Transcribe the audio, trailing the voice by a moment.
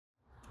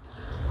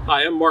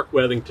Hi, I'm Mark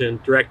Weathington,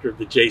 director of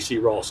the J.C.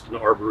 Ralston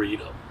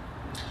Arboretum.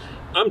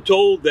 I'm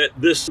told that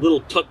this little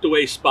tucked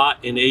away spot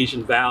in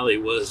Asian Valley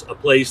was a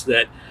place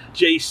that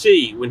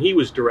J.C., when he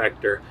was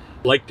director,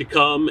 liked to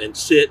come and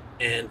sit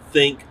and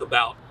think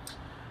about,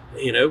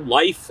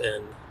 life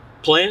and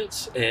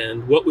plants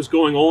and what was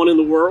going on in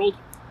the world.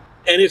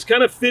 And it's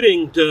kind of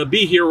fitting to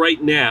be here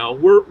right now.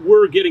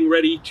 We're getting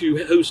ready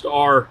to host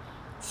our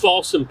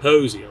fall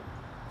symposium.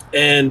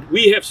 And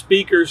we have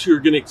speakers who are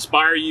going to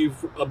inspire you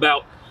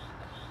about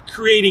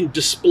creating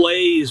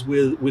displays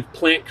with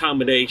plant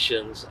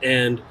combinations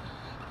and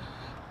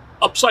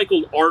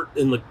upcycled art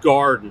in the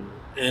garden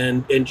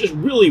and just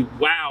really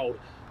wowed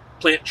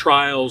plant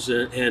trials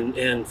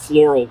and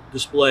floral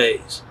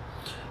displays.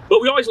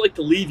 But we always like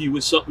to leave you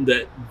with something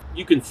that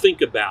you can think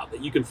about,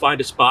 that you can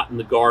find a spot in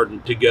the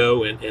garden to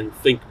go and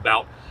think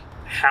about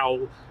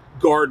how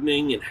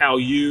gardening and how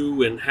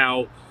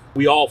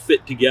we all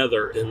fit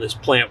together in this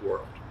plant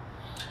world.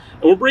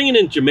 And we're bringing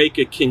in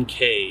Jamaica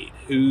Kincaid,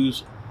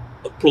 who's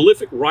a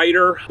prolific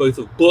writer, both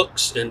of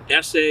books and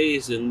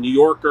essays in New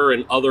Yorker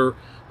and other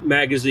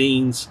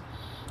magazines,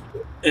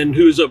 and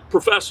who's a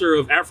professor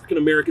of African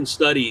American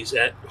studies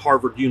at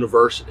Harvard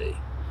University.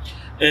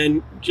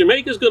 And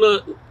Jamaica's going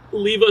to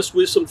leave us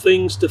with some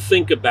things to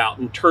think about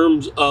in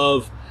terms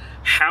of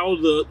how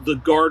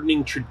the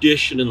gardening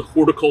tradition and the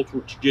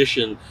horticultural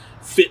tradition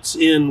fits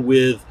in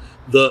with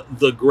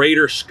the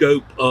greater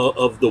scope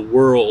of the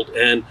world,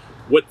 and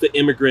what the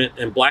immigrant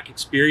and Black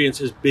experience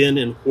has been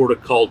in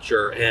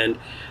horticulture, and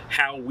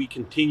how we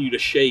continue to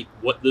shape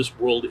what this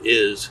world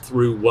is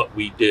through what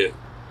we do.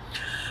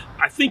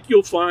 I think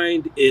you'll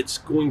find it's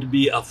going to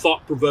be a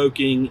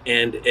thought-provoking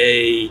and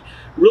a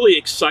really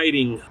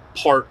exciting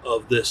part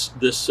of this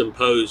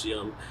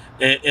symposium,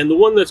 and the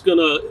one that's going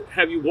to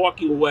have you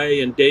walking away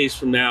in days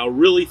from now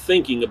really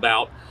thinking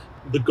about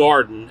the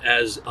garden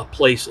as a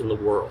place in the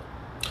world.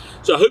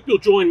 So I hope you'll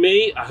join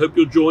me. I hope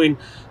you'll join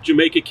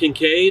Jamaica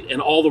Kincaid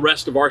and all the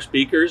rest of our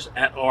speakers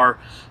at our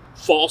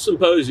fall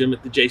symposium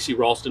at the J.C.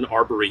 Ralston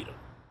Arboretum.